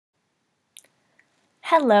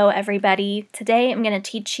Hello everybody! Today I'm going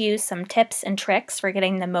to teach you some tips and tricks for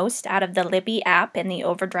getting the most out of the Libby app in the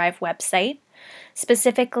Overdrive website.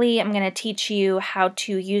 Specifically, I'm going to teach you how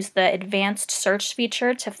to use the advanced search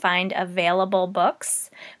feature to find available books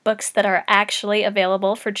that are actually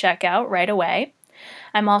available for checkout right away.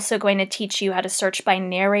 I'm also going to teach you how to search by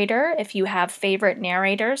narrator if you have favorite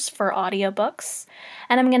narrators for audiobooks.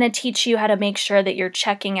 And I'm going to teach you how to make sure that you're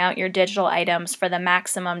checking out your digital items for the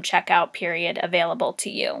maximum checkout period available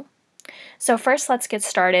to you. So first, let's get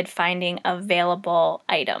started finding available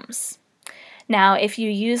items. Now, if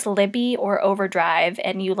you use Libby or Overdrive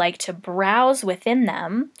and you like to browse within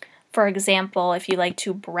them, for example, if you like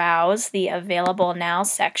to browse the Available Now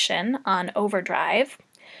section on Overdrive,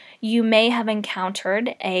 you may have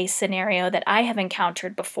encountered a scenario that I have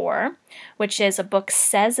encountered before, which is a book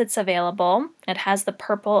says it's available, it has the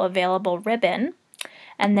purple available ribbon,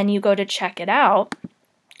 and then you go to check it out,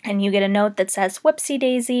 and you get a note that says, whoopsie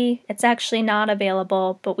daisy, it's actually not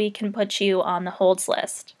available, but we can put you on the holds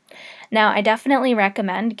list. Now, I definitely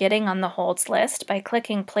recommend getting on the holds list by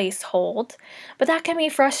clicking place hold, but that can be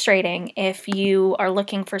frustrating if you are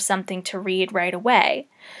looking for something to read right away.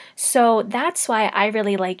 So that's why I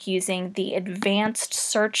really like using the advanced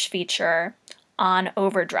search feature on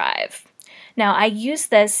Overdrive. Now, I use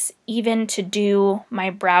this even to do my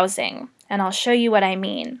browsing, and I'll show you what I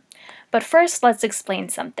mean. But first, let's explain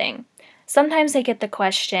something. Sometimes I get the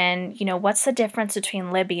question, what's the difference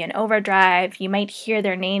between Libby and Overdrive? You might hear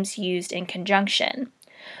their names used in conjunction.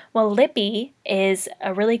 Well, Libby is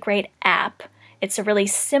a really great app. It's a really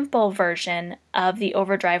simple version of the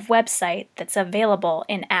Overdrive website that's available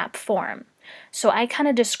in app form. So I kind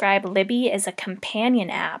of describe Libby as a companion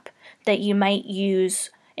app that you might use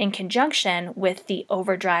in conjunction with the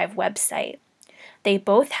Overdrive website. They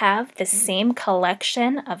both have the same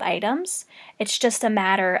collection of items. It's just a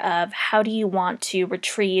matter of how do you want to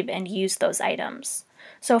retrieve and use those items.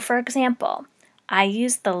 So for example, I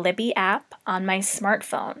use the Libby app on my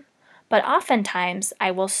smartphone, but oftentimes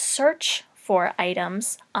I will search for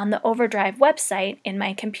items on the Overdrive website in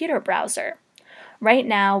my computer browser. Right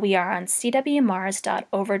now we are on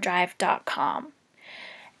cwmars.overdrive.com.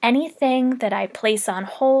 Anything that I place on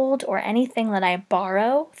hold or anything that I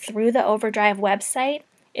borrow through the Overdrive website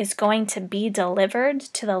is going to be delivered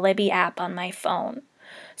to the Libby app on my phone.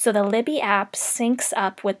 So the Libby app syncs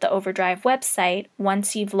up with the Overdrive website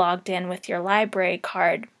once you've logged in with your library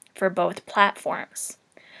card for both platforms.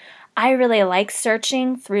 I really like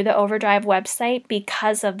searching through the Overdrive website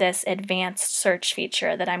because of this advanced search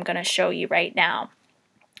feature that I'm going to show you right now.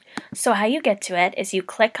 So how you get to it is you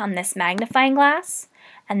click on this magnifying glass,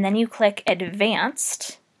 and then you click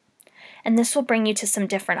Advanced, and this will bring you to some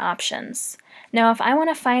different options. Now, if I want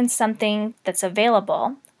to find something that's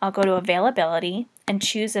available, I'll go to Availability and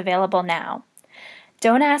choose Available Now.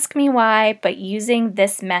 Don't ask me why, but using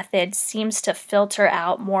this method seems to filter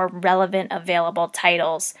out more relevant available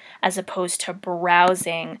titles as opposed to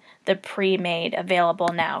browsing the pre-made Available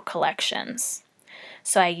Now collections.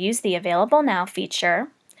 So I use the Available Now feature.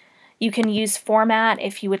 You can use format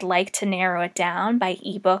if you would like to narrow it down by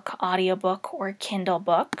ebook, audiobook, or Kindle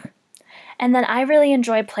book. And then I really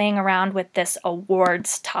enjoy playing around with this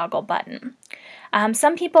awards toggle button.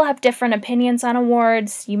 Some people have different opinions on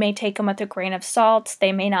awards. You may take them with a grain of salt.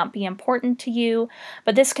 They may not be important to you,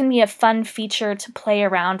 but this can be a fun feature to play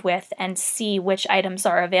around with and see which items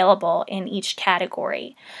are available in each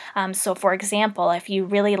category. So for example, if you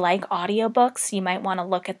really like audiobooks, you might want to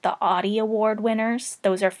look at the Audie Award winners.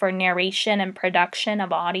 Those are for narration and production of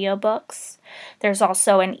audiobooks. There's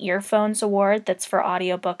also an Earphones Award that's for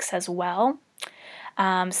audiobooks as well.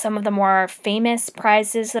 Some of the more famous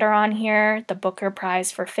prizes that are on here, the Booker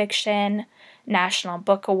Prize for Fiction, National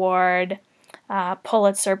Book Award,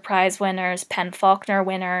 Pulitzer Prize winners, PEN/Faulkner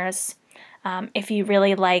winners. If you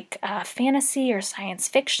really like fantasy or science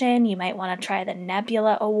fiction, you might want to try the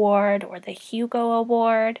Nebula Award or the Hugo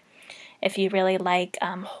Award. If you really like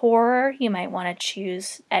horror, you might want to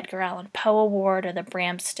choose Edgar Allan Poe Award or the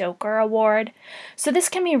Bram Stoker Award. So this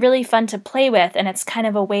can be really fun to play with, and it's kind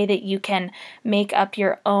of a way that you can make up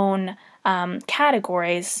your own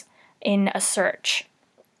categories in a search.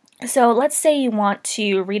 So let's say you want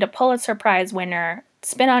to read a Pulitzer Prize winner.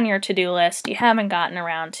 It's been on your to-do list. You haven't gotten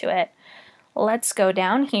around to it. Let's go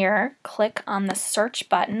down here, click on the search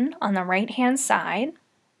button on the right-hand side.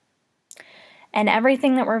 And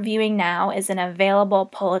everything that we're viewing now is an available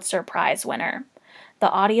Pulitzer Prize winner. The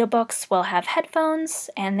audiobooks will have headphones,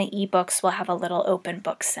 and the ebooks will have a little open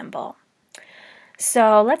book symbol.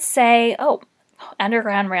 So let's say,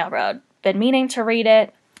 Underground Railroad. Been meaning to read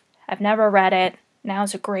it. I've never read it.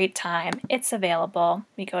 Now's a great time. It's available.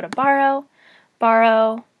 We go to Borrow,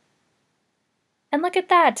 borrow, and look at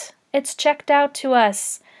that. It's checked out to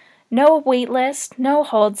us. No wait list, no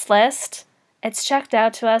holds list. It's checked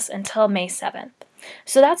out to us until May 7th.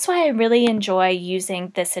 So that's why I really enjoy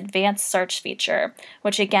using this advanced search feature,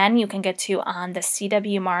 which again you can get to on the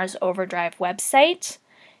CW Mars Overdrive website.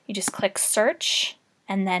 You just click search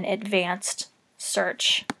and then advanced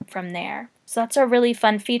search from there. So that's a really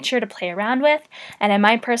fun feature to play around with, and in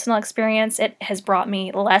my personal experience, it has brought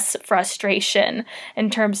me less frustration in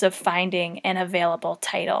terms of finding an available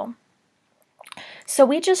title. So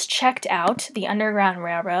we just checked out the Underground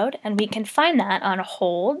Railroad, and we can find that on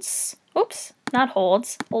holds. Oops, not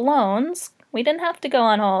holds, loans. We didn't have to go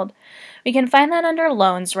on hold. We can find that under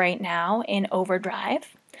loans right now in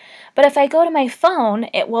Overdrive. But if I go to my phone,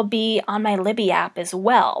 it will be on my Libby app as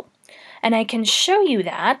well. And I can show you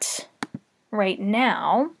that right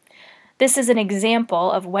now. This is an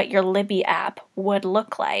example of what your Libby app would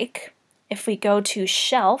look like. If we go to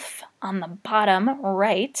shelf on the bottom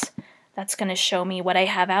right, that's going to show me what I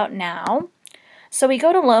have out now. So we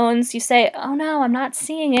go to loans, you say, oh no, I'm not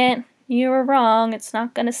seeing it. You were wrong, it's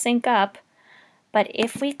not going to sync up. But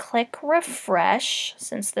if we click refresh,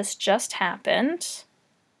 since this just happened,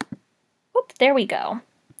 whoop, there we go.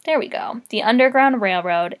 There we go. The Underground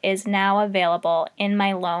Railroad is now available in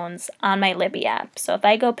my loans on my Libby app. So if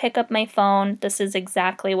I go pick up my phone, this is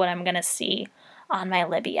exactly what I'm going to see on my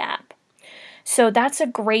Libby app. So that's a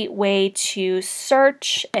great way to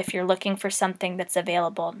search if you're looking for something that's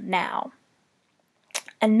available now.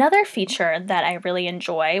 Another feature that I really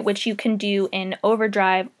enjoy, which you can do in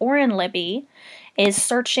Overdrive or in Libby, is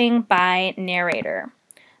searching by narrator.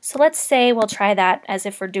 So let's say we'll try that as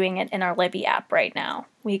if we're doing it in our Libby app right now.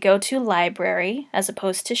 We go to library as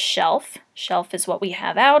opposed to shelf. Shelf is what we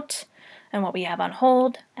have out and what we have on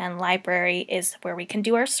hold, and library is where we can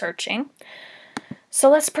do our searching. So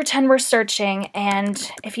let's pretend we're searching,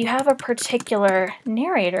 and if you have a particular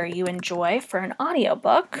narrator you enjoy for an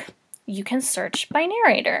audiobook, you can search by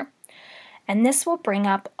narrator. And this will bring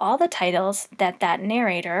up all the titles that that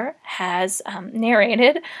narrator has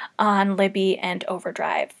narrated on Libby and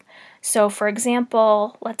Overdrive. So for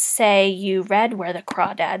example, let's say you read Where the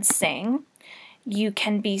Crawdads Sing. You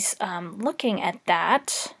can be looking at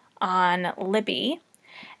that on Libby,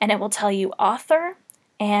 and it will tell you author,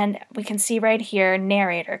 and we can see right here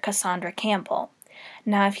narrator Cassandra Campbell.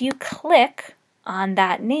 Now if you click on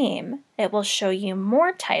that name, it will show you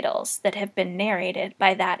more titles that have been narrated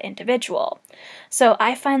by that individual. So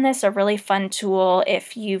I find this a really fun tool.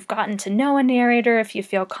 If you've gotten to know a narrator, if you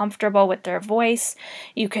feel comfortable with their voice,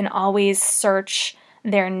 you can always search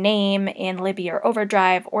their name in Libby or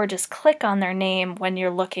Overdrive, or just click on their name when you're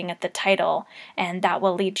looking at the title, and that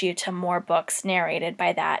will lead you to more books narrated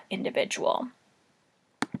by that individual.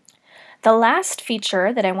 The last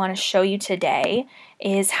feature that I want to show you today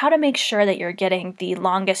is how to make sure that you're getting the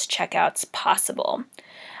longest checkouts possible.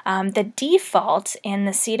 The default in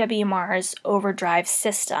the CW Mars Overdrive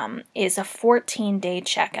system is a 14-day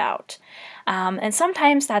checkout. And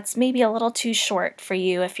sometimes that's maybe a little too short for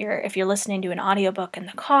you if you're listening to an audiobook in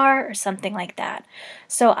the car or something like that.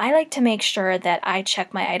 So I like to make sure that I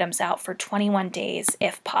check my items out for 21 days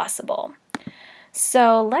if possible.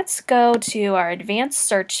 So let's go to our advanced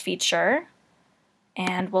search feature,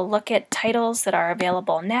 and we'll look at titles that are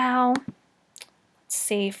available now. Let's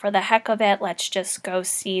see, for the heck of it, let's just go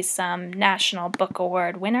see some National Book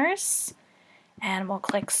Award winners, and we'll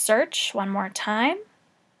click search one more time.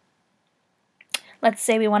 Let's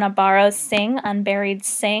say we want to borrow Sing, Unburied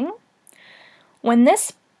Sing. When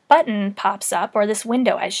this button pops up, or this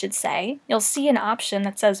window I should say, you'll see an option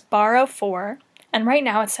that says borrow for, and right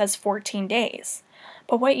now it says 14 days.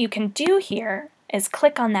 But what you can do here is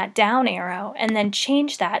click on that down arrow and then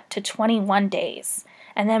change that to 21 days.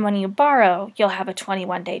 And then when you borrow, you'll have a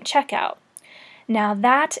 21-day checkout. Now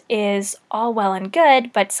that is all well and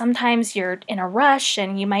good, but sometimes you're in a rush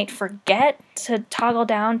and you might forget to toggle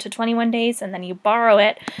down to 21 days, and then you borrow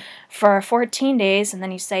it for 14 days and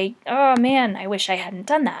then you say, oh man, I wish I hadn't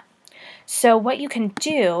done that. So what you can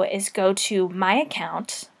do is go to My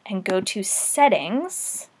Account and go to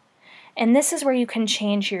Settings, and this is where you can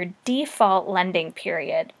change your default lending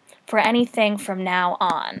period for anything from now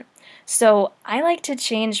on. So I like to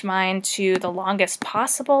change mine to the longest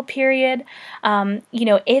possible period,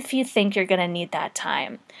 if you think you're going to need that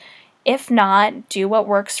time. If not, do what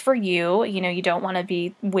works for you. You don't want to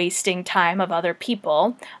be wasting time of other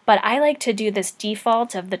people, but I like to do this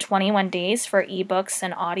default of the 21 days for ebooks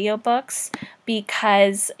and audiobooks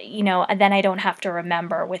because, then I don't have to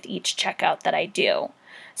remember with each checkout that I do.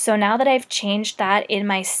 So now that I've changed that in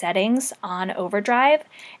my settings on Overdrive,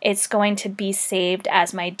 it's going to be saved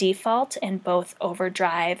as my default in both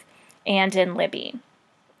Overdrive and in Libby.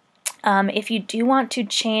 If you do want to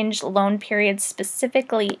change loan periods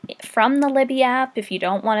specifically from the Libby app, if you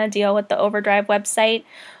don't want to deal with the Overdrive website,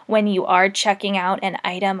 when you are checking out an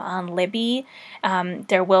item on Libby,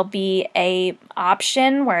 there will be a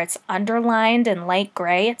option where it's underlined in light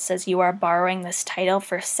gray. It says you are borrowing this title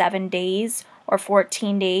for 7 days or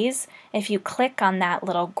 14 days. If you click on that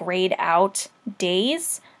little grayed out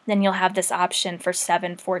days, then you'll have this option for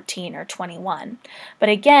 7, 14, or 21. But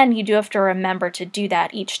again, you do have to remember to do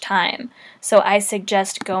that each time. So I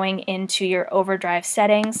suggest going into your Overdrive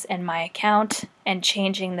settings in My Account and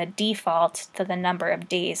changing the default to the number of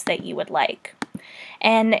days that you would like.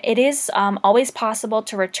 And it is always possible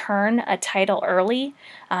to return a title early.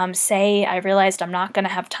 Say I realized I'm not going to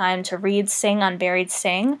have time to read Sing Unburied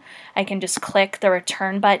Sing. I can just click the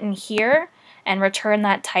return button here and return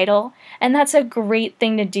that title, and that's a great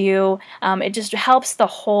thing to do. It just helps the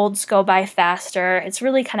holds go by faster. It's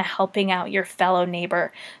really kind of helping out your fellow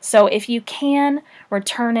neighbor. So if you can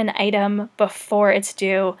return an item before it's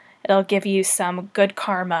due, it'll give you some good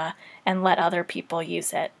karma and let other people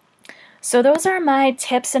use it. So those are my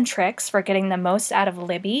tips and tricks for getting the most out of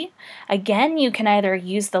Libby. Again, you can either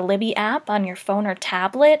use the Libby app on your phone or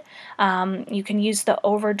tablet. You can use the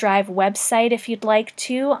Overdrive website if you'd like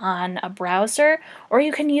to on a browser, or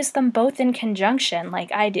you can use them both in conjunction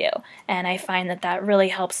like I do. And I find that that really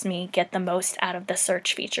helps me get the most out of the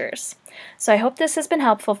search features. So I hope this has been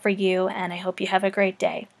helpful for you, and I hope you have a great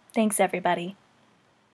day. Thanks, everybody.